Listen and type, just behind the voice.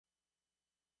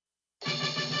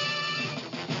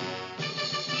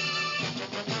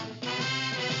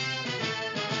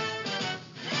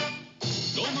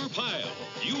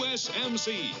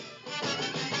U.S.M.C.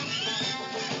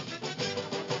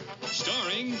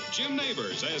 Starring Jim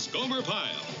Neighbors as Gomer Pyle.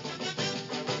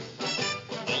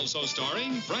 Also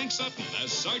starring Frank Sutton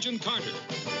as Sergeant Carter.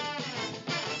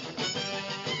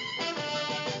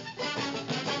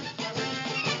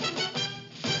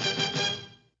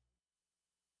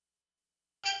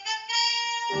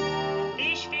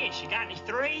 Fish, you got any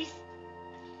threes?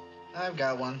 I've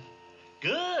got one.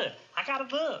 Good. I got a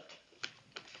book.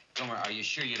 Gomer, are you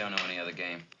sure you don't know any other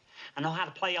game? I know how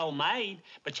to play old maid,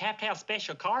 but you have to have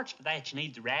special cards for that. You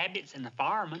need the rabbits and the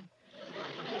firemen.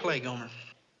 Play, Gomer.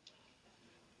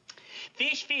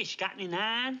 Fish, you got any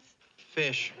nines?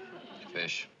 Fish.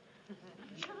 Fish.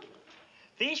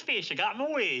 Fish, I got my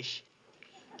wish.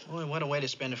 Boy, what a way to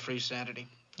spend a free Saturday.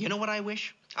 You know what I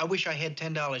wish? I wish I had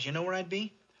 $10. You know where I'd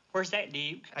be? Where's that,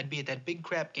 Duke? I'd be at that big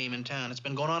crap game in town. It's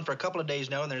been going on for a couple of days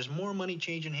now, and there's more money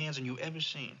changing hands than you've ever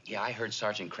seen. Yeah, I heard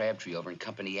Sergeant Crabtree over in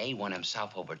Company A won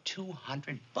himself over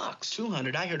 $200.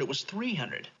 200? I heard it was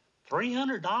 300.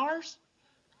 $300?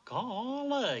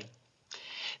 Golly.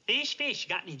 Fish, you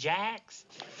got any jacks?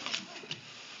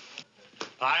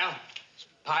 Pyle? Is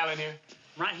Pyle in here?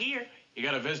 Right here. You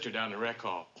got a visitor down the rec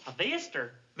hall. A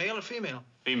visitor? Male or female?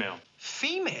 Female.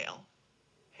 Female?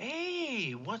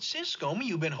 Hey, what's this, Gomer?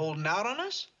 You been holding out on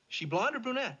us? She blonde or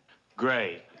brunette?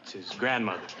 Gray. It's his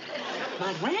grandmother.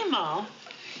 My grandma?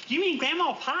 You mean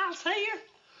Grandma Pyle's here?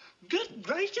 Good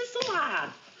gracious alive.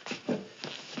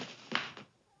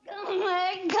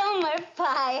 Gomer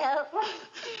Pyle.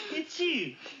 It's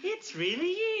you. It's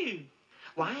really you.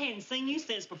 Well, I hadn't seen you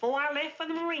since before I left for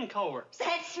the Marine Corps.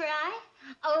 That's right.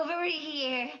 Over a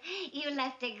year. You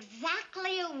left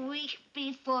exactly a week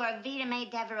before Vita Mae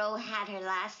Devereaux had her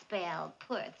last spell.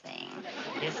 Poor thing.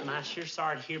 Yes, and I'm sure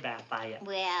sorry to hear about that.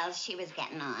 Well, she was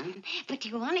getting on. But do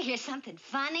you want to hear something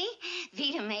funny?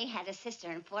 Vita Mae had a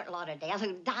sister in Fort Lauderdale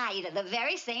who died of the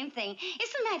very same thing.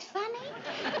 Isn't that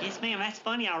funny? Yes, ma'am, that's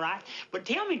funny, all right. But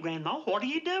tell me, Grandma, what are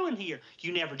you doing here?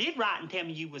 You never did write and tell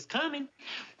me you was coming.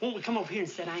 Won't we come over here and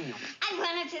sit down? I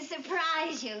wanted to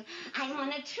surprise you. I'm on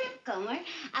a trip, Gomer,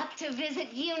 up to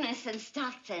visit Eunice in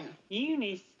Stockton.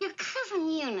 Eunice? Your cousin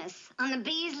Eunice, on the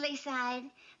Beasley side,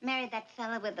 married that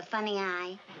fella with the funny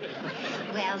eye.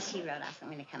 Well, she wrote off for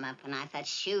me to come up, and I thought,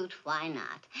 shoot, why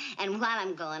not? And while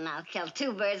I'm going, I'll kill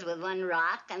two birds with one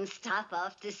rock and stop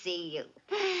off to see you.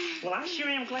 Well, I sure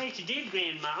am glad you did,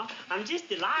 Grandma. I'm just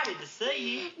delighted to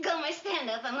see you. Gomer, stand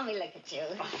up and let me look at you.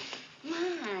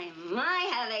 My,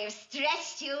 how they've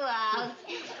stretched you out.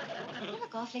 You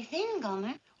look awfully thin,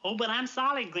 Gomer. Oh, but I'm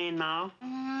solid, Grandma.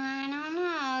 I don't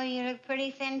know. You look pretty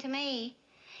thin to me.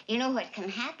 You know what can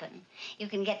happen? You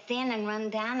can get thin and run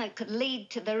down. It could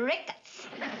lead to the rickets.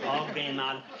 Oh,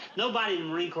 Grandma, nobody in the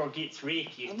Marine Corps gets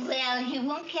rickets. Well, you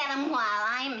won't get them while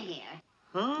I'm here.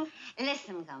 Huh?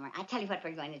 Listen, Gomer, I'll tell you what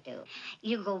we're going to do.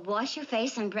 You go wash your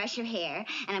face and brush your hair,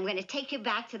 and I'm going to take you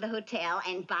back to the hotel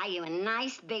and buy you a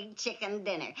nice big chicken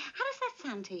dinner. How does that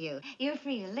sound to you? You're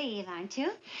free to leave, aren't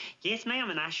you? Yes, ma'am,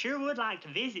 and I sure would like to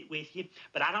visit with you,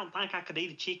 but I don't think I could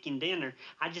eat a chicken dinner.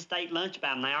 I just ate lunch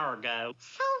about an hour ago.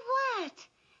 So what?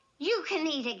 You can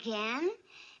eat again.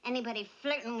 Anybody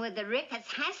flirting with the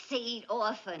rickets has to eat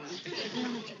often. You know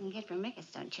what you can get from rickets,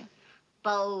 don't you?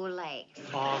 Bow legs.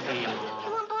 Oh, Grandma.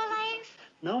 You want bow legs?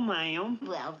 No, ma'am.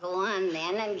 Well, go on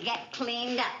then and get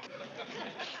cleaned up.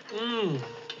 Mmm.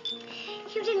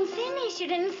 You didn't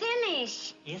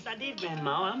finish. Yes, I did,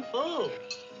 Grandma. I'm full.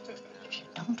 If you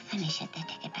don't finish it, they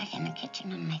take it back in the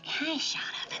kitchen and make hash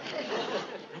out of it.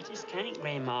 I just can't,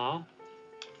 Grandma. All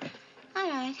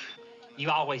right. You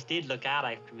always did look out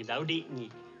after me, though, didn't you?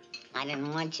 I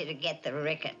didn't want you to get the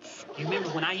rickets. You remember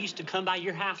when I used to come by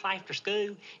your house after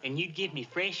school, and you'd give me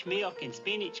fresh milk and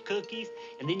spinach cookies,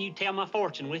 and then you'd tell my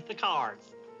fortune with the cards?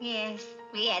 Yes,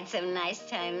 we had some nice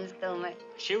times, Gomer.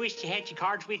 Sure wish you had your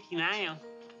cards with you now.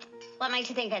 What makes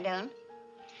you think I don't?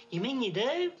 You mean you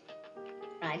do?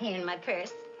 Right here in my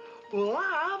purse. Well,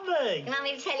 I'll be. You want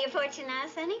me to tell your fortune now,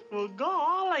 Sonny? Well,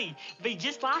 golly, be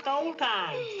just like old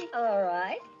times. All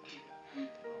right.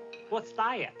 What's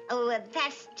that? Oh,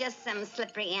 that's just some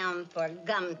slippery elm for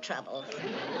gum troubles.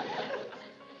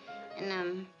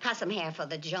 And, possum hair for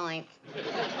the joint.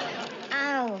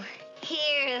 Oh,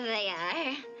 here they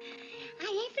are. I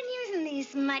ain't been using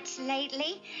these much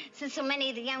lately, since so many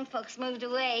of the young folks moved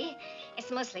away. It's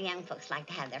mostly young folks like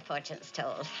to have their fortunes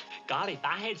told. God, if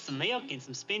I had some milk and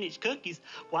some spinach cookies,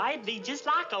 why, it'd be just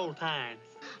like old times.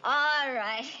 All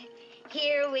right,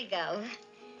 here we go.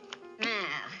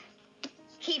 Now,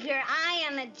 keep your eye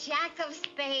on the Jack of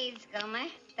Spades, Gomer.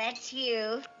 That's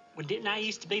you. Well, didn't I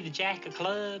used to be the Jack of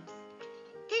Clubs?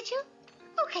 Did you?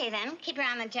 Okay, then. Keep your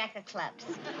eye on the Jack of Clubs.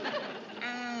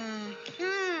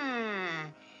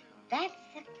 That's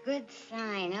a good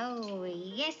sign. Oh,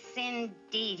 yes,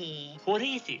 indeedy. What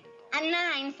is it? A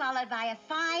 9 followed by a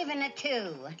 5 and a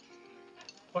 2.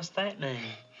 What's that mean?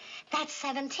 That's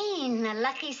 17, a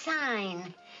lucky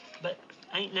sign. But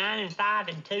ain't 9 and 5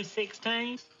 and 2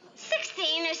 16?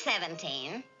 16 or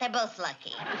 17, they're both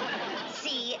lucky.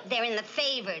 See, they're in the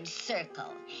favored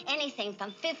circle. Anything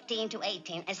from 15 to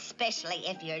 18, especially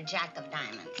if you're Jack of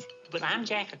Diamonds. But I'm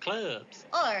Jack of Clubs.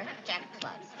 Or Jack of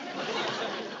Clubs.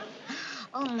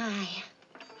 Oh, my.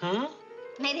 Huh?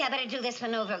 Maybe I better do this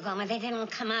one over, Gomer. They didn't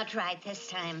come out right this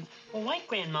time. Well, wait,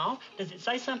 Grandma. Does it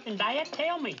say something bad?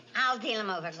 Tell me. I'll deal them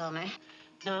over, Gomer.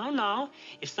 No.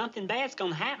 If something bad's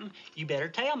gonna happen, you better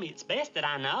tell me. It's best that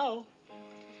I know.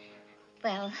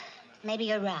 Well, maybe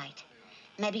you're right.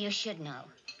 Maybe you should know.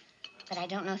 But I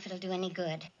don't know if it'll do any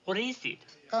good. What is it?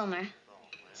 Gomer,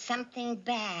 something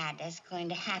bad is going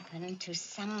to happen to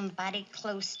somebody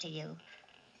close to you.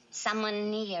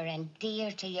 Someone near and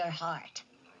dear to your heart.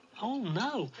 Oh,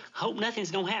 no. Hope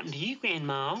nothing's gonna happen to you,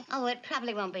 Grandma. Oh, it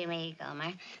probably won't be me,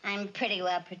 Gomer. I'm pretty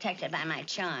well protected by my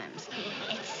charms.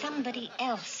 It's somebody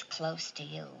else close to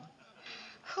you.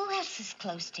 Who else is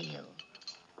close to you?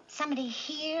 Somebody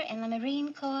here in the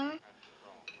Marine Corps?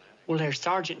 Well, there's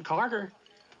Sergeant Carter.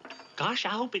 Gosh, I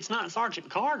hope it's not Sergeant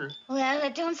Carter. Well,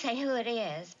 it don't say who it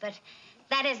is, but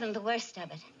that isn't the worst of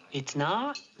it. It's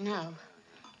not? No.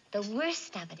 The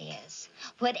worst of it is,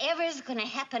 whatever's going to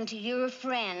happen to your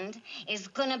friend is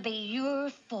going to be your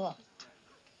fault.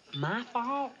 My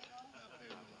fault?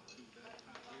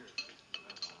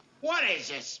 What is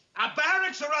this? A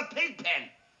barracks or a pig pen?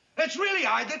 It's really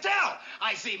hard to tell.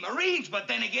 I see Marines, but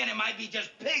then again, it might be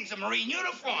just pigs in Marine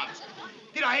uniforms.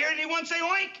 Did I hear anyone say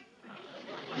oink?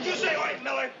 Did you say oink,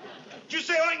 Miller? Did you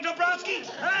say oink, Dobrowski?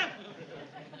 Huh?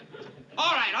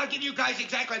 All right, I'll give you guys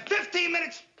exactly 15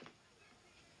 minutes.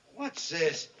 What's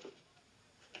this?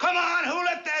 Come on, who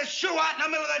left their shoe out in the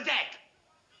middle of the deck?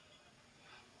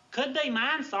 Could be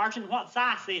mine, Sergeant. What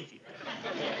size is it?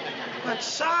 What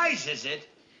size is it?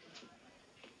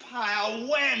 Pyle,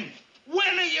 when?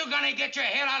 When are you gonna get your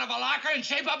head out of a locker and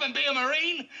shape up and be a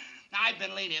Marine? I've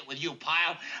been lenient with you,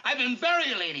 Pyle. I've been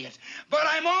very lenient. But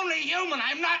I'm only human.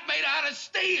 I'm not made out of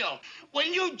steel.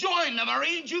 When you joined the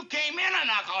Marines, you came in a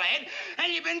knucklehead,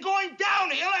 and you've been going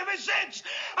downhill ever since.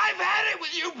 I've had it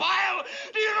with you, Pyle.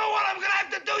 Do you know what I'm gonna have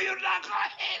to do, you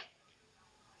knucklehead?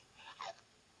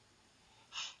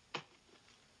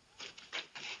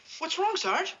 What's wrong,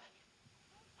 Sarge?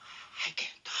 I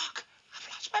can't talk. I've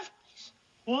lost my voice.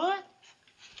 What?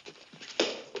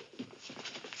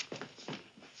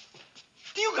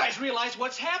 Do you guys realize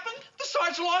what's happened? The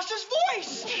Sarge lost his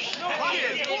voice.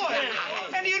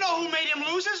 And do you know who made him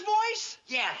lose his voice?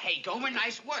 Yeah, hey, Gomer,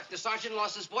 nice work. The sergeant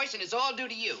lost his voice, and it's all due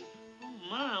to you.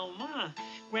 Oh, my.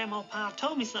 Grandma Pyle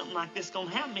told me something like this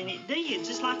gonna happen, and it did,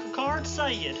 just like the card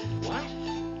said. What?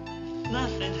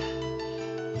 Nothing.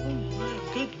 Oh, my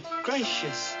good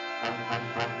gracious.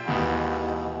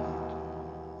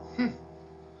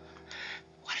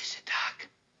 What is it, Doc?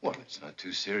 Well, it's not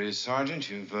too serious, Sergeant.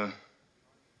 You've,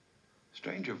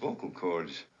 strained your vocal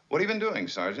cords. What have you been doing,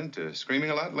 Sergeant?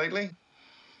 Screaming a lot lately?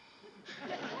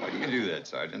 Why do you do that,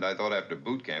 Sergeant? I thought after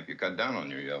boot camp you cut down on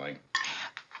your yelling.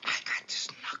 I got this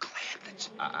knucklehead that's...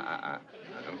 Now,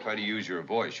 don't try to use your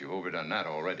voice. You've overdone that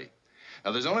already.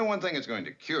 Now, there's only one thing that's going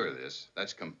to cure this.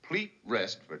 That's complete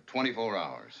rest for 24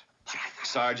 hours.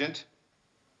 Sergeant,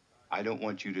 I don't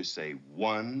want you to say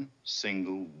one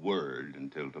single word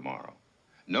until tomorrow.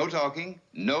 No talking,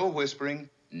 no whispering,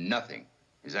 nothing.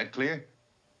 Is that clear?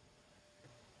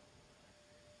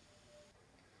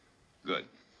 Good.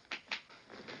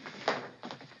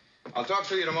 I'll talk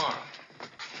to you tomorrow.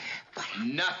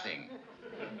 Nothing.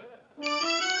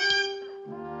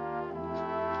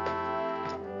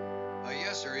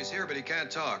 Yes, sir. He's here, but he can't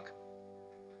talk.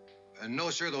 No,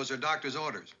 sir. Those are doctor's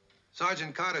orders.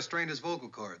 Sergeant Carter strained his vocal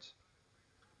cords.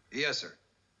 Yes, sir.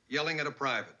 Yelling at a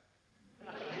private.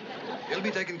 He'll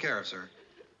be taken care of, sir.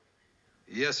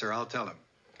 Yes, sir. I'll tell him.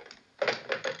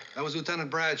 That was Lieutenant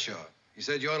Bradshaw. He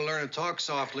said you ought to learn to talk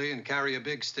softly and carry a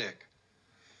big stick.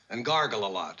 And gargle a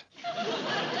lot.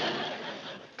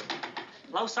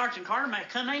 Hello, Sergeant Carter. May I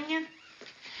come in?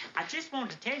 I just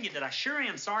wanted to tell you that I sure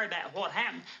am sorry about what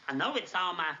happened. I know it's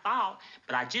all my fault,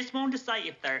 but I just wanted to say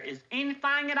if there is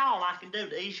anything at all I can do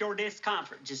to ease your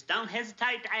discomfort, just don't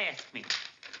hesitate to ask me.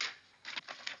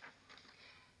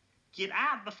 Get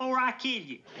out before I kill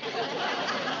you.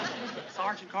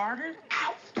 Sergeant Carter?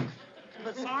 Ow!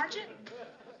 But Sergeant?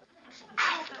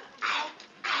 Ow! Ow!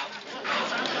 Ow!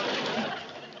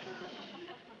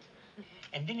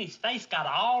 And then his face got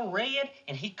all red,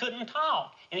 and he couldn't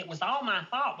talk. And it was all my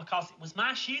fault because it was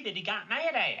my shoe that he got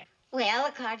mad at. Well,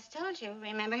 the cards told you.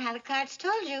 Remember how the cards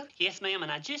told you? Yes, ma'am,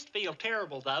 and I just feel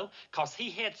terrible, though, 'cause he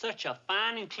had such a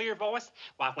fine and clear voice.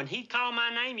 Why, when he'd call my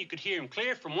name, you could hear him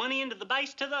clear from one end of the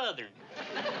base to the other.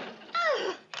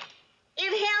 Oh,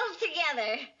 it held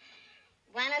together.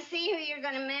 Want to see who you're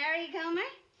going to marry, Gomer?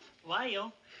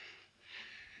 Well,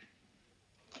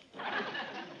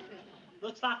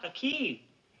 looks like a Q.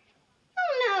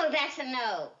 Oh, no, that's a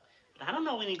no. I don't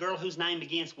know any girl whose name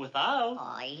begins with O.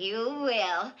 Oh, you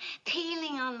will.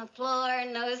 Peeling on the floor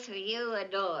knows who you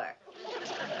adore.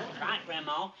 Right,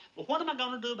 Grandma. Well, what am I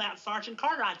going to do about Sergeant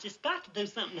Carter? I just got to do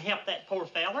something to help that poor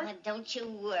feller. Well, don't you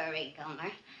worry,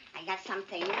 Gomer. I got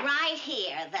something right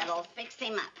here that'll fix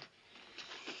him up.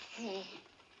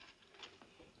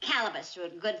 Calabash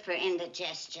root, good for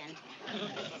indigestion.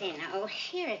 See, now,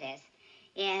 here it is.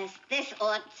 Yes, this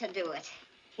ought to do it.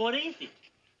 What is it?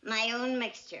 My own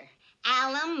mixture.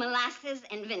 Alum, molasses,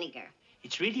 and vinegar.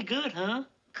 It's really good, huh?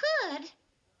 Good.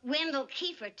 Wendell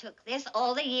Kiefer took this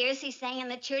all the years he sang in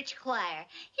the church choir.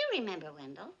 You remember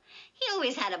Wendell? He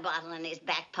always had a bottle in his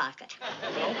back pocket.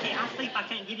 Okay, I'll see if I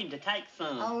can't get him to take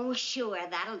some. Oh, sure,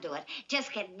 that'll do it.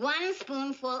 Just get 1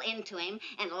 spoonful into him,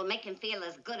 and it'll make him feel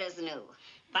as good as new.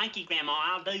 Thank you, Grandma.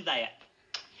 I'll do that.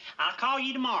 I'll call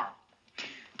you tomorrow.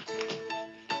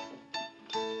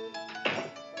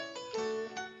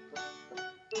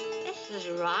 This is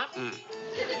rotten.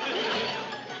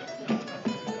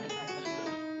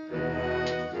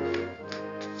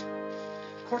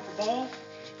 Corporal Boyle,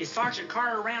 is Sergeant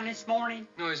Carter around this morning?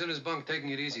 No, he's in his bunk taking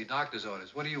it easy. Doctor's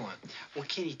orders. What do you want? Well,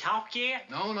 can he talk yet?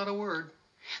 No, not a word.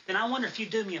 Then I wonder if you'd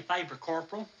do me a favor,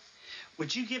 Corporal.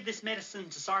 Would you give this medicine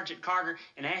to Sergeant Carter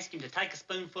and ask him to take a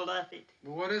spoonful of it?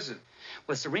 Well, what is it?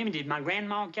 Well, it's a remedy my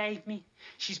grandma gave me.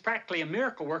 She's practically a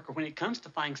miracle worker when it comes to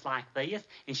things like this,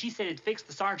 and she said it'd fix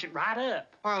the sergeant right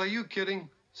up. Pyle, are you kidding?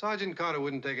 Sergeant Carter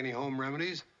wouldn't take any home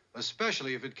remedies,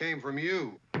 especially if it came from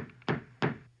you.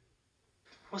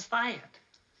 What's that?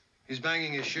 He's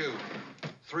banging his shoe.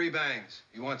 3 bangs.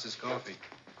 He wants his coffee.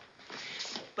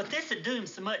 But this would do him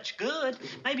so much good.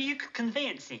 Maybe you could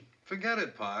convince him. Forget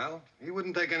it, Pyle. He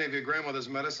wouldn't take any of your grandmother's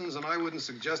medicines, and I wouldn't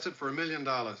suggest it for $1 million.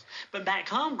 But back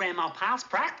home, Grandma Pyle's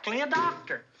practically a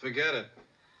doctor. Forget it.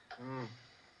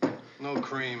 No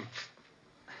cream.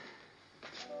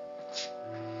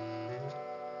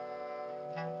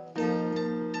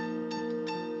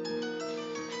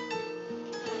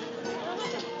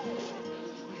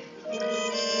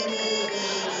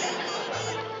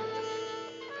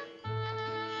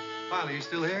 Pyle, are you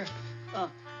still here?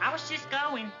 I was just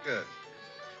going. Good.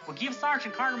 Well, give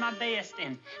Sergeant Carter my best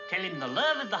and tell him the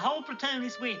love of the whole platoon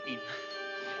is with him.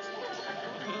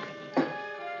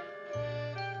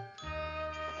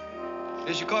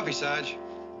 Here's your coffee, Sarge.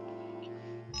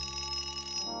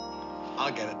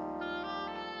 I'll get it.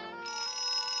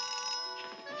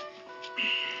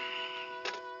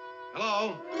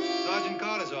 Hello? Sergeant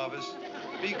Carter's office.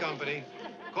 B Company.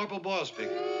 Corporal Boyle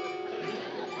speaking.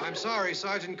 I'm sorry,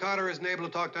 Sergeant Carter isn't able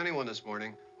to talk to anyone this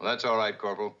morning. Well, that's all right,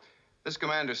 Corporal. This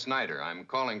Commander Snyder. I'm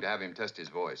calling to have him test his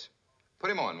voice.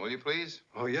 Put him on, will you, please?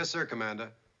 Oh, yes, sir,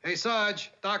 Commander. Hey,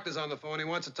 Sarge, doctor's on the phone. He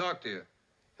wants to talk to you.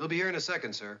 He'll be here in a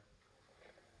second, sir.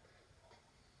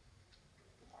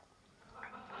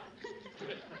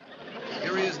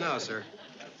 Here he is now, sir.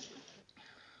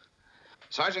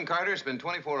 Sergeant Carter, it's been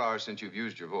 24 hours since you've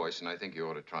used your voice, and I think you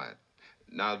ought to try it.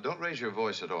 Now, don't raise your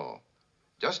voice at all.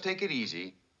 Just take it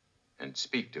easy and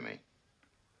speak to me.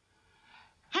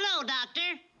 Hello, Doctor.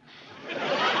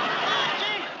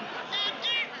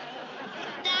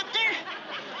 Doctor.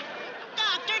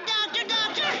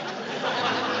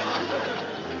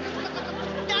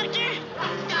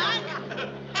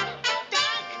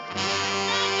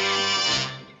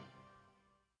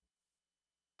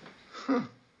 Huh.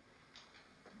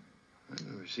 I've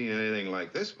never seen anything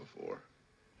like this before.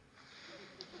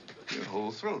 Your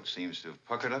whole throat seems to have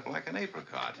puckered up like an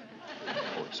apricot.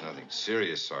 Oh, it's nothing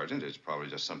serious, Sergeant. It's probably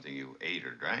just something you ate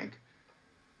or drank.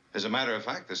 As a matter of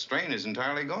fact, the strain is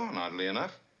entirely gone, oddly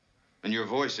enough. And your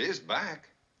voice is back.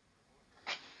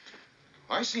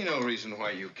 I see no reason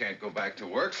why you can't go back to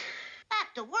work.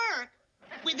 Back to work?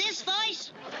 With this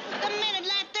voice? The men had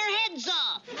laughed their heads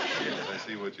off. Yes, I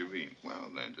see what you mean. Well,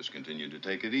 then just continue to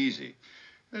take it easy.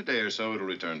 In a day or so, it'll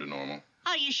return to normal.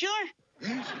 Are you sure?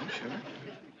 Yes, I'm sure.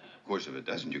 Of course, if it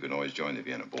doesn't, you can always join the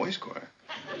Vienna Boys Choir.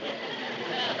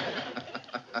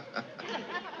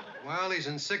 Well, he's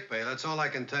in sick bay. That's all I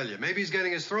can tell you. Maybe he's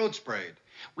getting his throat sprayed.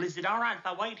 Well, is it all right if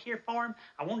I wait here for him?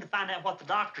 I wanted to find out what the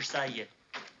doctor said.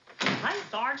 Hey,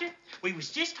 Sergeant, we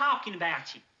was just talking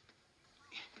about you.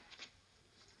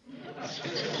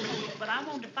 But I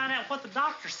wanted to find out what the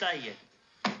doctor said.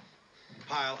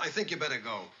 Pyle, I think you better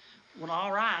go. Well,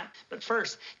 all right. But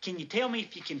first, can you tell me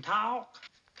if you can talk?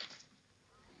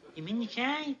 You mean you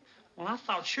can't? Well, I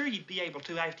thought sure you'd be able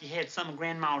to after you had some of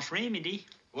Grandma's remedy.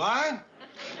 What?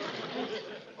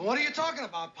 What are you talking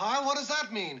about, Pyle? What does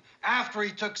that mean? After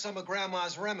he took some of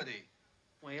Grandma's remedy.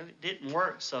 Well, it didn't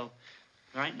work, so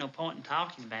there ain't no point in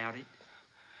talking about it.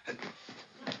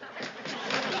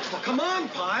 Well, come on,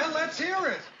 Pyle. Let's hear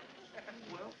it.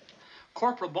 Well,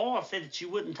 Corporal Boyle said that you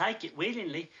wouldn't take it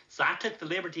willingly, so I took the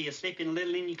liberty of slipping a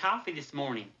little in your coffee this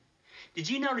morning. Did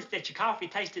you notice that your coffee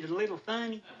tasted a little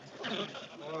funny?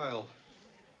 Pyle.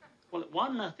 Well, it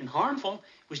wasn't nothing harmful.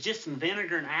 It was just some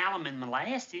vinegar and alum and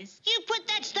molasses. You put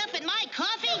that stuff in my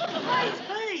coffee? Hey,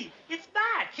 Speed, it's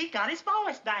back. He got his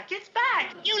voice back. It's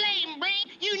back. You lame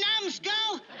brain, you numbskull.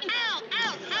 Out, out,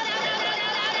 out, out, out, out,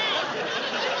 out,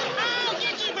 out. I'll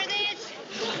get you for this.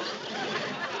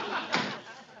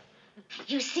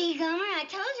 You see, Gomer, I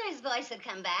told you his voice would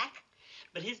come back.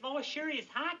 But his voice sure is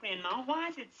high, Grandma. Why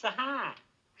is it so high?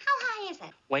 How high is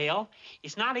it? Well,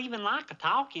 it's not even like a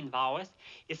talking voice.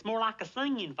 It's more like a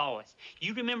singing voice.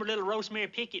 You remember little Rosemary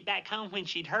Pickett back home when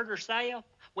she'd hurt herself?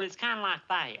 Well, it's kind of like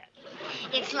that.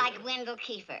 It's like Wendell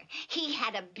Kiefer. He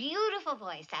had a beautiful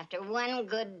voice after one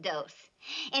good dose.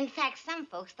 In fact, some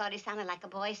folks thought he sounded like a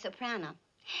boy soprano.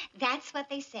 That's what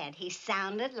they said. He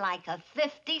sounded like a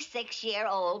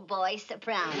 56-year-old boy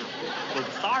soprano. Well,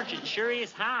 the sergeant sure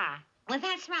is high. Well,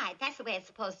 that's right. That's the way it's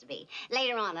supposed to be.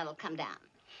 Later on, it'll come down.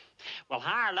 Well,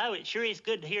 high or low, it sure is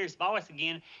good to hear his voice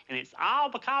again, and it's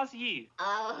all because of you.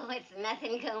 Oh, it's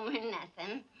nothing, Gomer,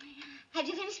 nothing. Have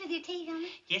you finished with your tea, Gomer?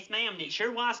 Yes, ma'am, and it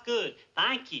sure was good.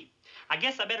 Thank you. I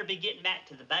guess I better be getting back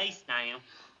to the base now.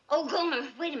 Oh, Gomer,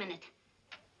 wait a minute.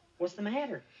 What's the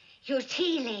matter? Your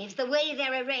tea leaves, the way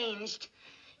they're arranged.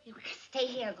 You stay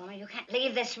here, Gomer. You can't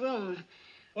leave this room.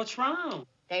 What's wrong?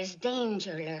 There's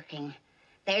danger lurking.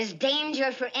 There's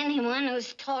danger for anyone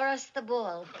who's Taurus the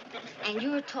Bull. And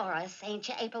you're Taurus, ain't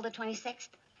you, April the 26th?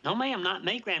 No, ma'am, not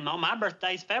me, Grandma. My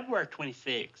birthday's February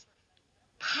 26th.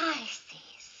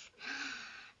 Pisces.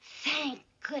 Thank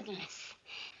goodness.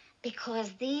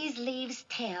 Because these leaves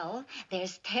tell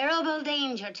there's terrible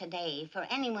danger today for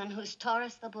anyone who's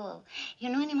Taurus the Bull. You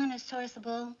know anyone who's Taurus the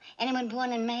Bull? Anyone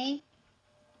born in May?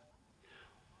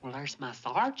 Well, there's my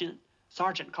sergeant.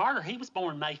 Sergeant Carter, he was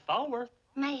born May 4th.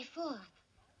 May 4th.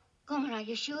 Gomer, are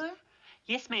you sure?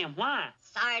 Yes, ma'am. Why?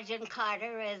 Sergeant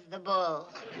Carter is the bull.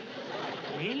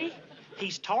 Really?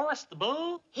 He's Taurus the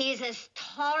Bull? He's as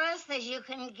Taurus as you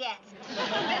can get.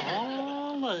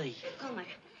 Holy. Gomer,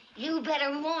 you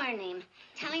better warn him.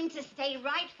 Tell him to stay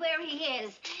right where he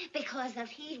is, because if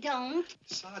he don't...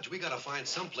 Sarge, we gotta find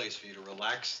some place for you to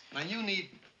relax. Now, you need...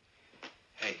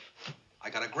 Hey, I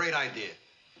got a great idea.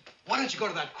 Why don't you go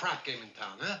to that crap game in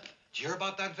town, huh? Did you hear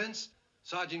about that, Vince?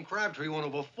 Sergeant Crabtree won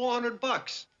over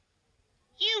 $400.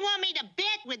 You want me to bet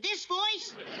with this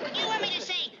voice? You want me to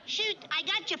say, shoot, I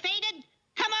got you faded?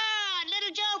 Come on,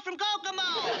 little Joe from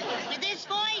Kokomo. With this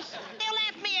voice, they'll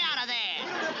laugh me out of there.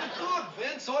 You don't have to talk,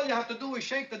 Vince. All you have to do is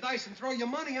shake the dice and throw your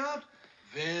money out.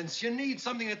 Vince, you need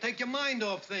something to take your mind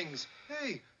off things.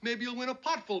 Hey, maybe you'll win a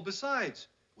potful besides.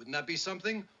 Wouldn't that be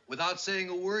something? Without saying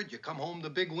a word, you come home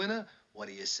the big winner? What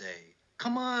do you say?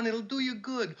 Come on, it'll do you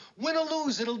good. Win or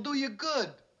lose, it'll do you good.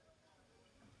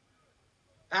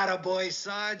 Attaboy,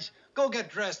 Sarge. Go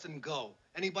get dressed and go.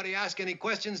 Anybody ask any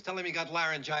questions, tell him he got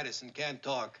laryngitis and can't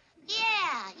talk.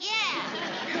 Yeah.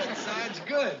 Good, Sarge,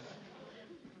 good.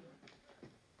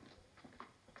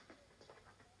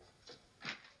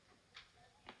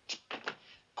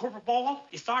 Corporal Boyle,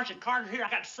 is Sergeant Carter here? I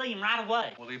got to see him right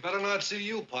away. Well, he better not see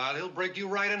you, Pyle. He'll break you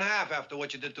right in half after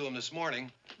what you did to him this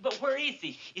morning. But where is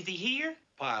he? Is he here?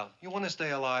 Pyle, you want to stay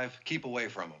alive? Keep away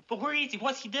from him. But where is he?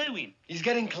 What's he doing? He's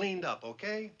getting cleaned up,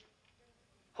 okay?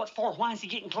 What for? Why is he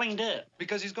getting cleaned up?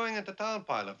 Because he's going into town,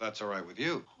 Pyle, if that's all right with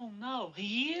you. Oh, no,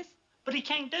 he is? But he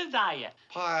can't do that.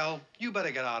 Pyle, you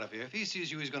better get out of here. If he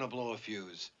sees you, he's going to blow a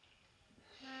fuse.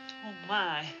 Oh,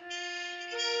 my.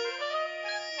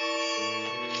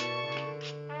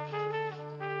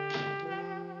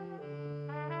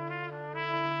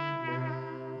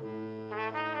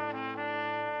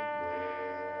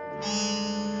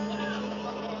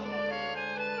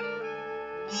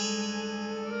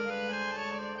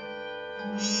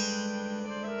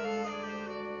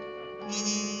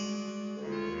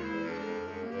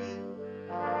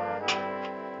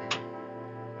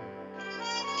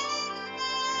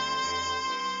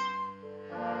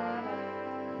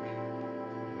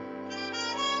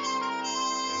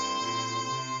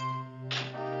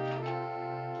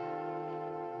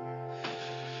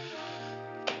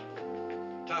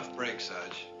 Tough break,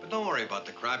 Sarge. But don't worry about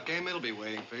the crap game. It'll be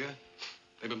waiting for you.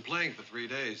 They've been playing for 3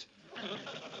 days.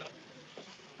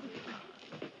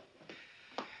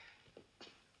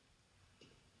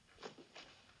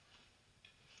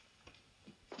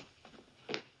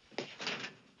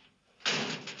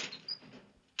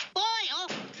 Boyle!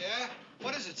 Yeah?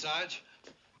 What is it, Sarge?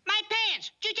 My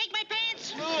pants! Did you take my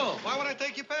pants? No. Why would I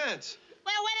take your pants?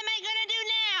 Well, what am I gonna do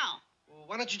now? Well,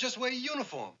 why don't you just wear your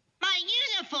uniform? My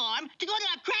uniform? To go to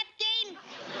a crap game?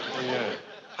 Oh, yeah.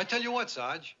 I tell you what,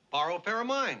 Sarge. Borrow a pair of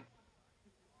mine.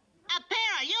 A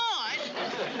pair of yours?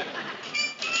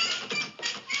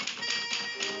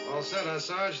 All set, huh,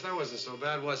 Sarge? That wasn't so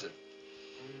bad, was it?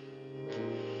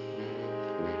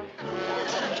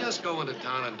 Just go into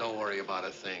town and don't worry about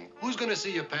a thing. Who's gonna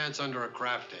see your pants under a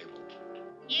craft table?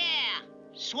 Yeah,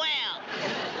 swell.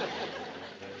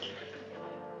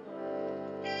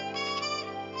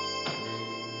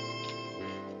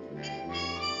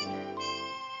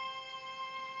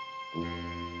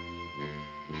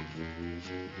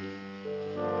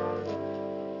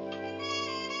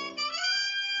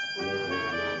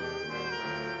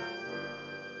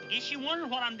 Guess you wonder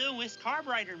what I'm doing with this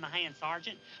carburetor in my hand,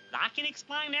 Sergeant, but I can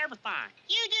explain everything.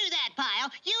 You do that,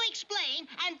 Pyle. You explain,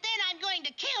 and then I'm going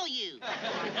to kill you.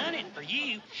 I done it for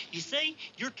you. You see,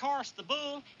 you're Taurus the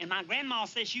bull, and my grandma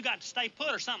says you got to stay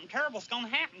put or something terrible's gonna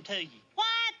happen to you. What?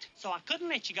 So I couldn't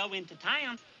let you go into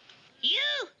town.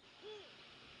 You?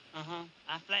 Uh-huh.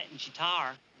 I flattened your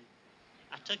tire.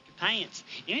 I took your pants.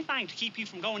 Anything to keep you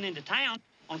from going into town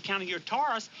on account of your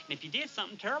Taurus, and if you did,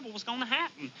 something terrible was gonna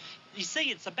happen. You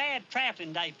see, it's a bad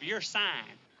traveling day for your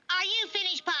sign. Are you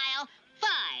finished, Pyle?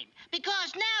 Fine,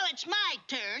 because now it's my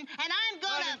turn, and I'm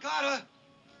gonna... Sergeant Carter!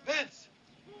 Vince!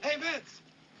 Hey, Vince!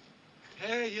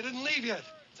 Hey, you didn't leave yet.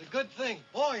 It's a good thing.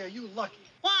 Boy, are you lucky.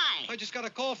 Why? I just got a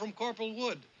call from Corporal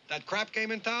Wood. That crap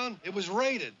came in town. It was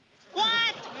raided.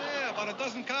 What? Yeah, about a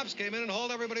dozen cops came in and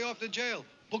hauled everybody off to jail.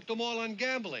 Booked them all on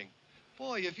gambling.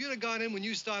 Boy, if you'd have gone in when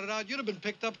you started out, you'd have been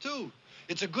picked up, too.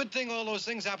 It's a good thing all those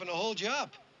things happened to hold you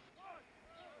up.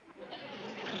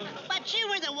 But you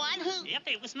were the one who... Yep,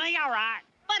 it was me, all right.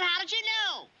 But how did you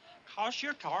know? 'Cause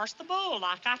you're Taurus the bull,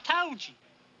 like I told you.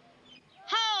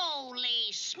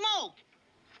 Holy smoke!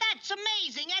 That's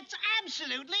amazing. That's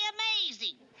absolutely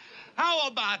amazing. How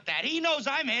about that? He knows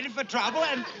I'm headed for trouble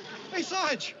and... Hey,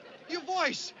 Sarge, your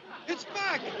voice. It's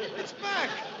back. It's back.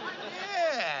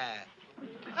 Yeah.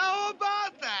 How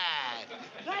about that?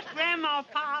 That Grandma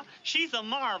Pyle, she's a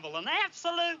marvel, an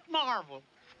absolute marvel.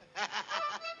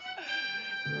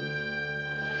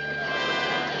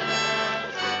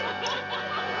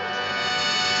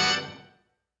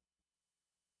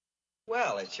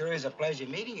 Well, it sure is a pleasure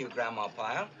meeting you, Grandma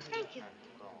Pyle. Thank you.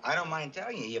 I don't mind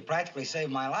telling you, you practically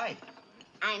saved my life.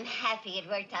 I'm happy it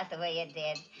worked out the way it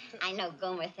did. I know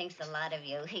Gomer thinks a lot of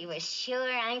you. He was sure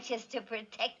anxious to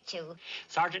protect you.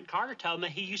 Sergeant Carter told me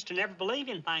he used to never believe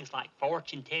in things like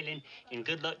fortune-telling and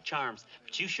good luck charms.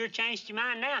 But you sure changed your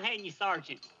mind now, hadn't you,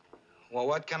 Sergeant? Well,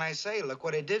 what can I say? Look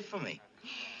what it did for me.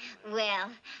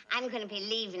 Well, I'm going to be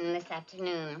leaving this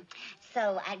afternoon,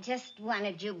 so I just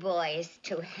wanted you boys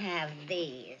to have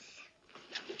these.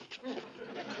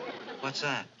 What's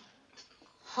that?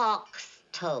 Hawk's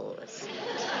toes.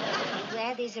 You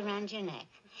wear these around your neck,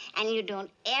 and you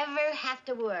don't ever have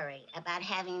to worry about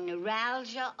having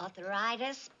neuralgia,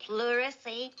 arthritis,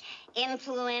 pleurisy,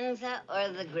 influenza, or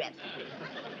the grip.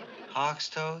 Hawk's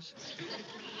toes?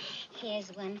 Here's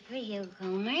one for you,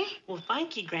 Gomer. Well,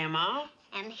 thank you, Grandma.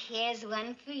 And here's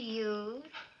one for you.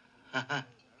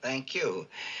 Thank you.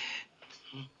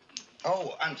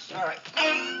 Oh, I'm sorry.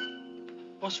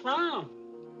 What's wrong?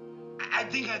 I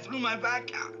think I threw my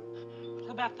back out.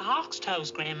 What about the hawk's toes,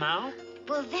 Grandma?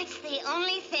 Well, that's the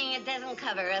only thing it doesn't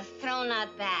cover, a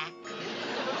thrown-out back.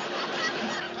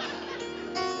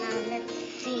 Now, let's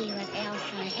see what else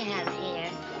I have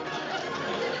here.